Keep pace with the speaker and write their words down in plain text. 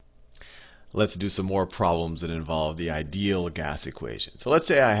Let's do some more problems that involve the ideal gas equation. So let's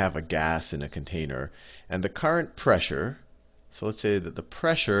say I have a gas in a container and the current pressure, so let's say that the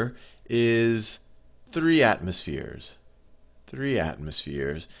pressure is 3 atmospheres. 3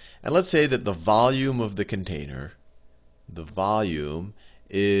 atmospheres. And let's say that the volume of the container, the volume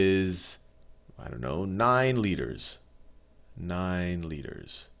is, I don't know, 9 liters. 9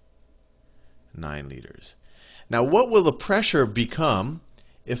 liters. 9 liters. Now what will the pressure become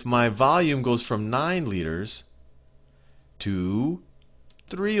if my volume goes from 9 liters to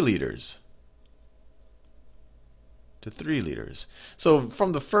 3 liters? To 3 liters. So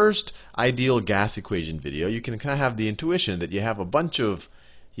from the first ideal gas equation video, you can kind of have the intuition that you have a bunch of,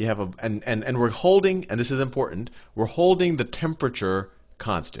 and we're holding, and this is important, we're holding the temperature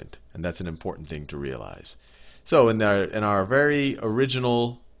constant, and that's an important thing to realize. So in our very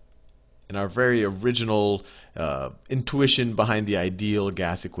original intuition behind the ideal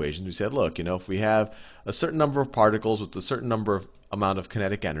gas equations, we said, look, if we have a certain number of particles with a certain amount of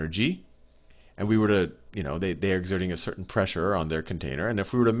kinetic energy, and we were to, they're exerting a certain pressure on their container, and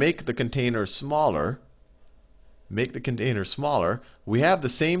if we were to make the container smaller, we have the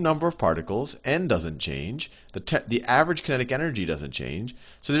same number of particles, n doesn't change, the average kinetic energy doesn't change,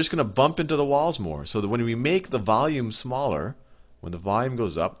 so they're just going to bump into the walls more. So that when we make the volume smaller, when the volume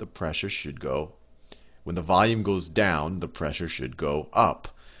goes up, the pressure should go. When the volume goes down, the pressure should go up.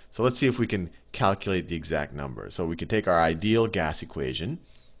 So let's see if we can calculate the exact number. So we can take our ideal gas equation.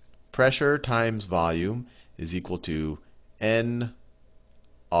 Pressure times volume is equal to nRT.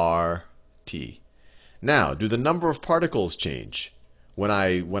 Now, do the number of particles change when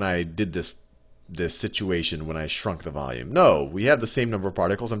I did this situation when I shrunk the volume? No, we have the same number of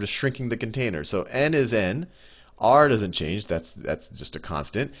particles. I'm just shrinking the container. So n is n. R doesn't change. That's just a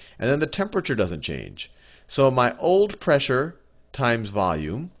constant. And then the temperature doesn't change. So my old pressure times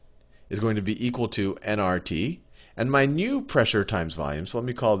volume is going to be equal to nRT. And my new pressure times volume, so let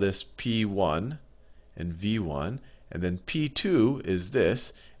me call this P1 and V1, and then P2 is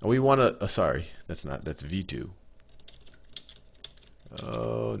this, and we want to, sorry, that's V2.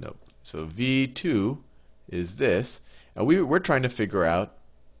 Oh, no. So V2 is this, and we're trying to figure out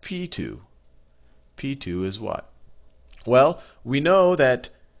P2. P2 is what? Well, we know that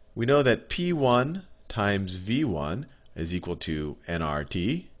P1 times V1 is equal to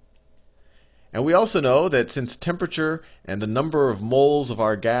nRT. And we also know that since temperature and the number of moles of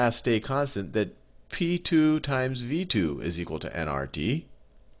our gas stay constant, that P2 times V2 is equal to nRT.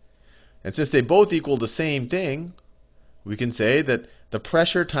 And since they both equal the same thing, we can say that the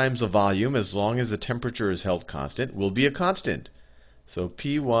pressure times the volume, as long as the temperature is held constant, will be a constant. So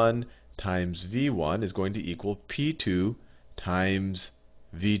P1 times V1 is going to equal P2 times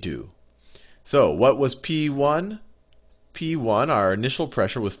V2. So what was P1? P1, our initial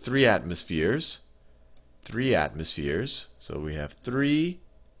pressure was 3 atmospheres. 3 atmospheres. So we have 3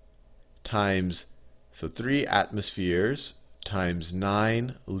 atmospheres times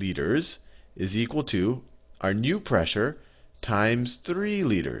 9 liters is equal to our new pressure times 3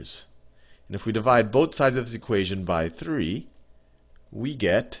 liters. And if we divide both sides of this equation by 3, we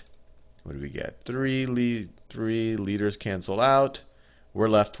get, what do we get? 3 liters cancel out. We're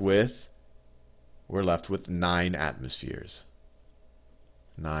left with 9 atmospheres.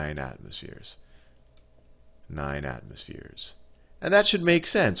 9 atmospheres. 9 atmospheres. And that should make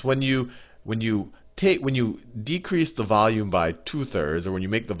sense. When you decrease the volume by 2/3, or when you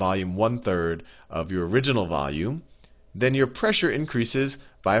make the volume 1/3 of your original volume, then your pressure increases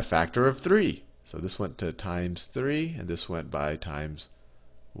by a factor of 3. So this went to times 3, and this went by times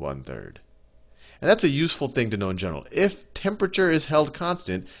 1/3. And that's a useful thing to know in general. If temperature is held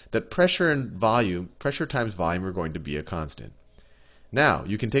constant, that pressure times volume are going to be a constant. Now,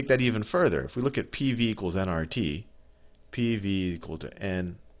 you can take that even further. If we look at PV equals nRT, PV equal to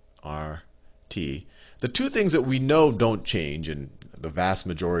nRT, the two things that we know don't change in the vast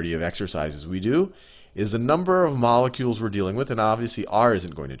majority of exercises we do is the number of molecules we're dealing with, and obviously R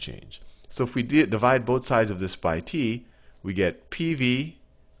isn't going to change. So if we divide both sides of this by T, we get PV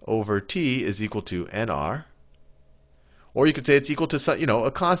over T is equal to nR. Or you could say it's equal to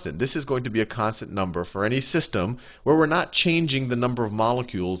a constant. This is going to be a constant number for any system where we're not changing the number of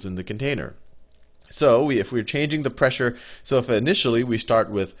molecules in the container. So if we're changing the pressure, so if initially we start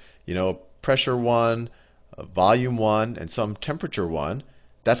with pressure 1, volume 1, and some temperature 1,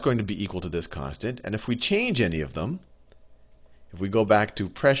 that's going to be equal to this constant. And if we change any of them, if we go back to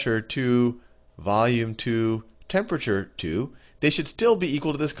pressure 2, volume 2, temperature 2, they should still be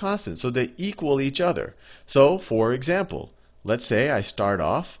equal to this constant. So they equal each other. So for example, let's say I start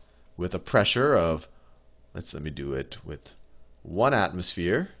off with a pressure of, let me do it with 1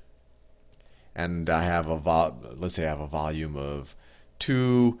 atmosphere. and I have let's say I have a volume of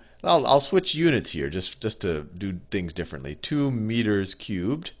 2. I'll switch units here just to do things differently. 2 meters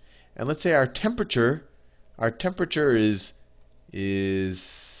cubed, and let's say our temperature is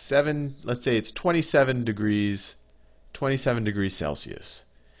 7. Let's say it's 27 degrees Celsius.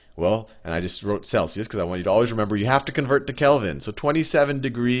 Well, and I just wrote Celsius because I want you to always remember you have to convert to Kelvin. So 27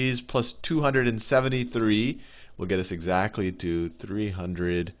 degrees plus 273 will get us exactly to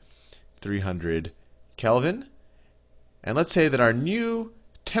 300 Kelvin. And let's say that our new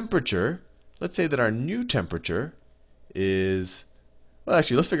temperature is, well,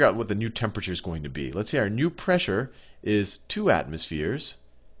 actually, let's figure out what the new temperature is going to be. Let's say our new pressure is 2 atmospheres.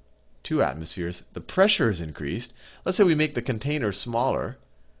 2 atmospheres. The pressure is increased. Let's say we make the container smaller.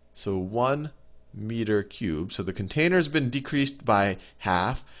 So 1 meter cubed. So the container has been decreased by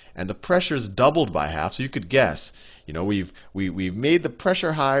half, and the pressure is doubled by half. So you could guess. You know, we've made the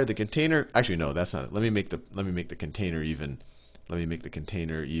pressure higher. The container. Actually, no, that's not it. Let me make the container even. Let me make the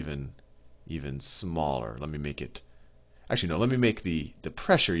container even smaller. Let me make it. Actually, no. Let me make the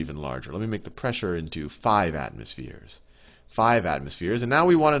pressure even larger. Let me make the pressure into 5 atmospheres. 5 atmospheres. And now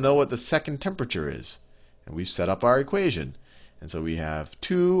we want to know what the second temperature is. And we've set up our equation. And so we have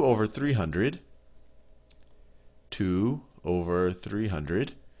 2 over 300. 2 over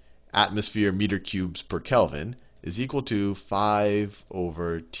 300 atmosphere meter cubes per Kelvin is equal to 5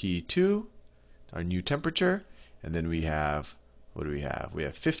 over T2, our new temperature. And then we have, what do we have? We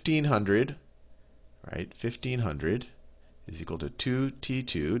have 1500, right? 1500 is equal to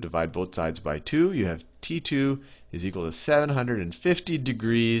 2T2. Divide both sides by 2. You have T2 is equal to 750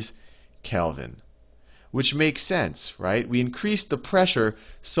 degrees Kelvin. Which makes sense, right? We increased the pressure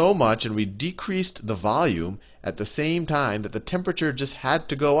so much and we decreased the volume at the same time that the temperature just had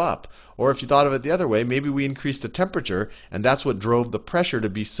to go up. Or if you thought of it the other way, maybe we increased the temperature and that's what drove the pressure to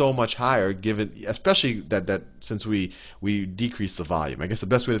be so much higher, given, especially that since we decreased the volume. I guess the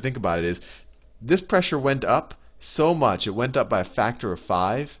best way to think about it is this pressure went up so much, it went up by a factor of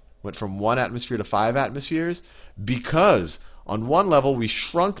 5, went from 1 atmosphere to 5 atmospheres, because on one level we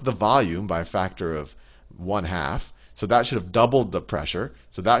shrunk the volume by a factor of 1/2. So that should have doubled the pressure.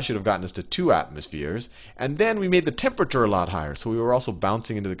 So that should have gotten us to 2 atmospheres. And then we made the temperature a lot higher. So we were also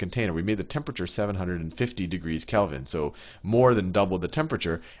bouncing into the container. We made the temperature 750 degrees Kelvin. So more than double the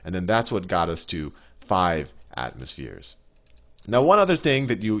temperature. And then that's what got us to 5 atmospheres. Now, one other thing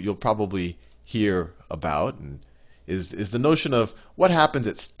that you'll probably hear about is the notion of what happens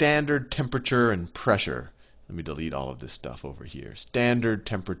at standard temperature and pressure. Let me delete all of this stuff over here. Standard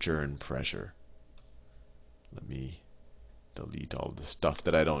temperature and pressure. Let me delete all the stuff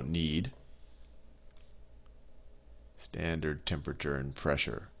that I don't need. Standard temperature and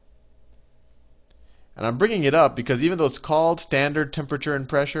pressure. And I'm bringing it up because even though it's called standard temperature and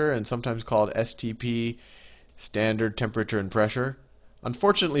pressure, and sometimes called STP, standard temperature and pressure,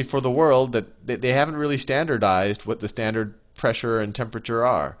 unfortunately for the world, that they haven't really standardized what the standard pressure and temperature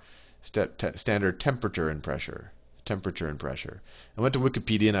are. Standard temperature and pressure. Temperature and pressure. I went to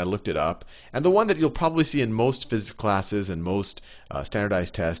Wikipedia and I looked it up. And the one that you'll probably see in most physics classes and most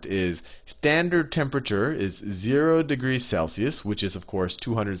standardized tests is standard temperature is 0 degrees Celsius, which is, of course,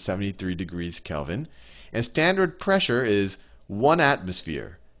 273 degrees Kelvin. And standard pressure is 1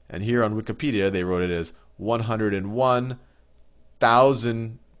 atmosphere. And here on Wikipedia, they wrote it as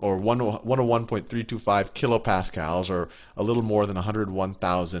 101,000 or 101.325 kilopascals, or a little more than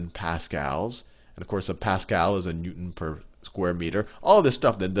 101,000 pascals. And of course, a pascal is a Newton per square meter. All of this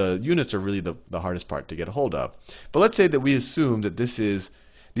stuff, the units are really the hardest part to get a hold of. But let's say that we assume that these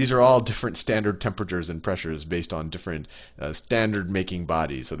are all different standard temperatures and pressures based on different standard making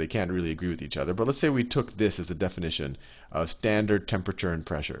bodies, so they can't really agree with each other. But let's say we took this as a definition of standard temperature and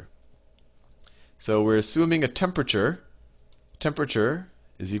pressure. So we're assuming a temperature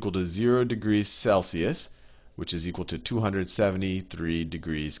is equal to 0 degrees Celsius, which is equal to 273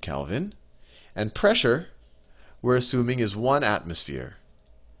 degrees Kelvin. And pressure, we're assuming, is 1 atmosphere,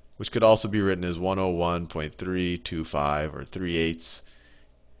 which could also be written as 101.325 or 3/8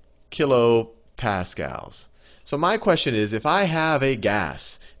 kilopascals. So my question is, if I have a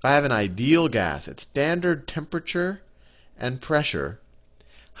gas, if I have an ideal gas at standard temperature and pressure,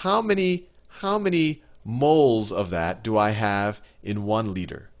 how many moles of that do I have in 1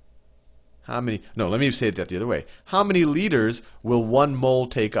 liter? Let me say that the other way. How many liters will 1 mole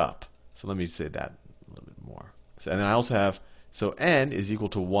take up? So let me say that a little bit more. And then I also have, so N is equal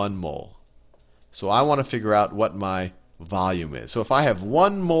to 1 mole. So I want to figure out what my volume is. So if I have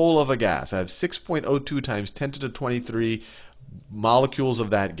 1 mole of a gas, I have 6.02 times 10 to the 23 molecules of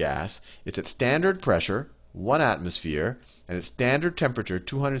that gas. It's at standard pressure, 1 atmosphere, and its standard temperature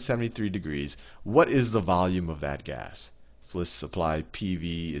 273 degrees, what is the volume of that gas? So let's supply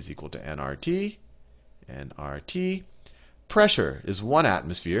PV is equal to nRT. nRT. Pressure is 1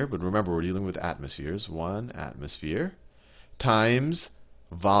 atmosphere, but remember we're dealing with atmospheres. 1 atmosphere times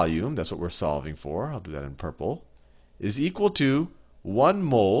volume, that's what we're solving for, I'll do that in purple, is equal to 1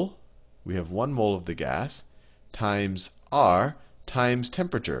 mole, we have 1 mole of the gas, times R times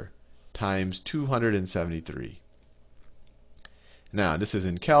temperature, times 273. Now, this is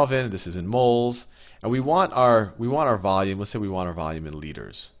in Kelvin, this is in moles, and we want our volume, let's say we want our volume in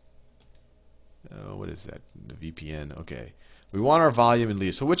liters. What is that? The VPN, okay. We want our volume in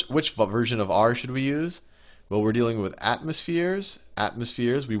liters. So which version of R should we use? Well, we're dealing with atmospheres.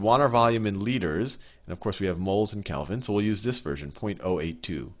 Atmospheres, we want our volume in liters. And of course, we have moles in Kelvin. So we'll use this version,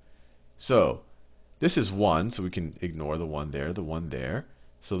 0.082. So this is 1, so we can ignore the 1 there, the 1 there.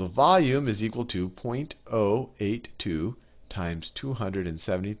 So the volume is equal to 0.082 times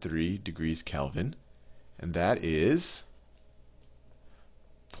 273 degrees Kelvin. And that is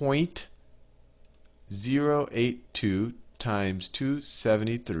 0.082 times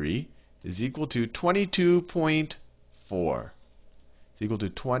 273 is equal to 22.4. It's equal to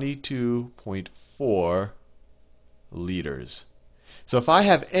 22.4 liters. So if I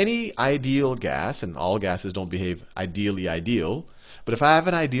have any ideal gas, and all gases don't behave ideally ideal, but if I have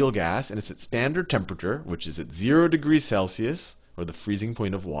an ideal gas and it's at standard temperature, which is at 0 degrees Celsius, or the freezing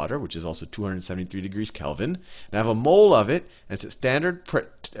point of water, which is also 273 degrees Kelvin, and I have a mole of it, and it's at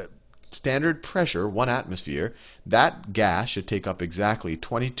standard pressure, 1 atmosphere, that gas should take up exactly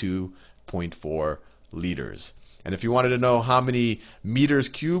 22.4 liters. And if you wanted to know how many meters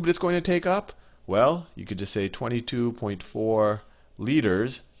cubed it's going to take up, well, you could just say 22.4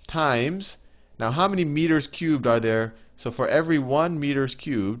 liters times, now how many meters cubed are there? So for every 1 meters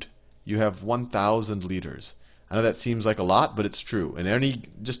cubed, you have 1,000 liters. I know that seems like a lot, but it's true. And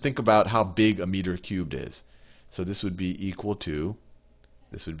just think about how big a meter cubed is. So this would be equal to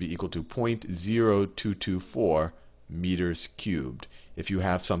 0.0224 meters cubed if you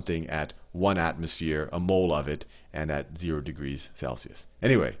have something at 1 atmosphere, a mole of it, and at 0 degrees Celsius.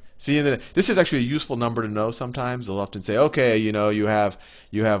 Anyway, see, this is actually a useful number to know sometimes. They'll often say, okay, you have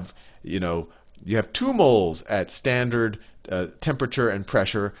 2 moles at standard temperature and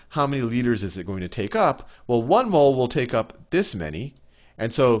pressure. How many liters is it going to take up? Well, 1 mole will take up this many.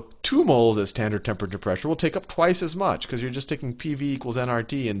 And so 2 moles at standard temperature and pressure will take up twice as much because you're just taking PV equals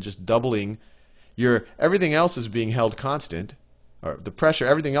nRT and just doubling everything else is being held constant, or the pressure,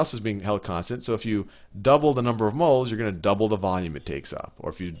 everything else is being held constant. So if you double the number of moles, you're going to double the volume it takes up.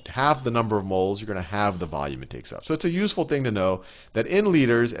 Or if you halve the number of moles, you're going to halve the volume it takes up. So it's a useful thing to know that in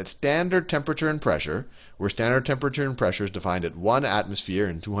liters at standard temperature and pressure, where standard temperature and pressure is defined at 1 atmosphere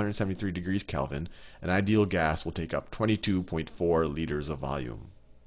and 273 degrees Kelvin, an ideal gas will take up 22.4 liters of volume.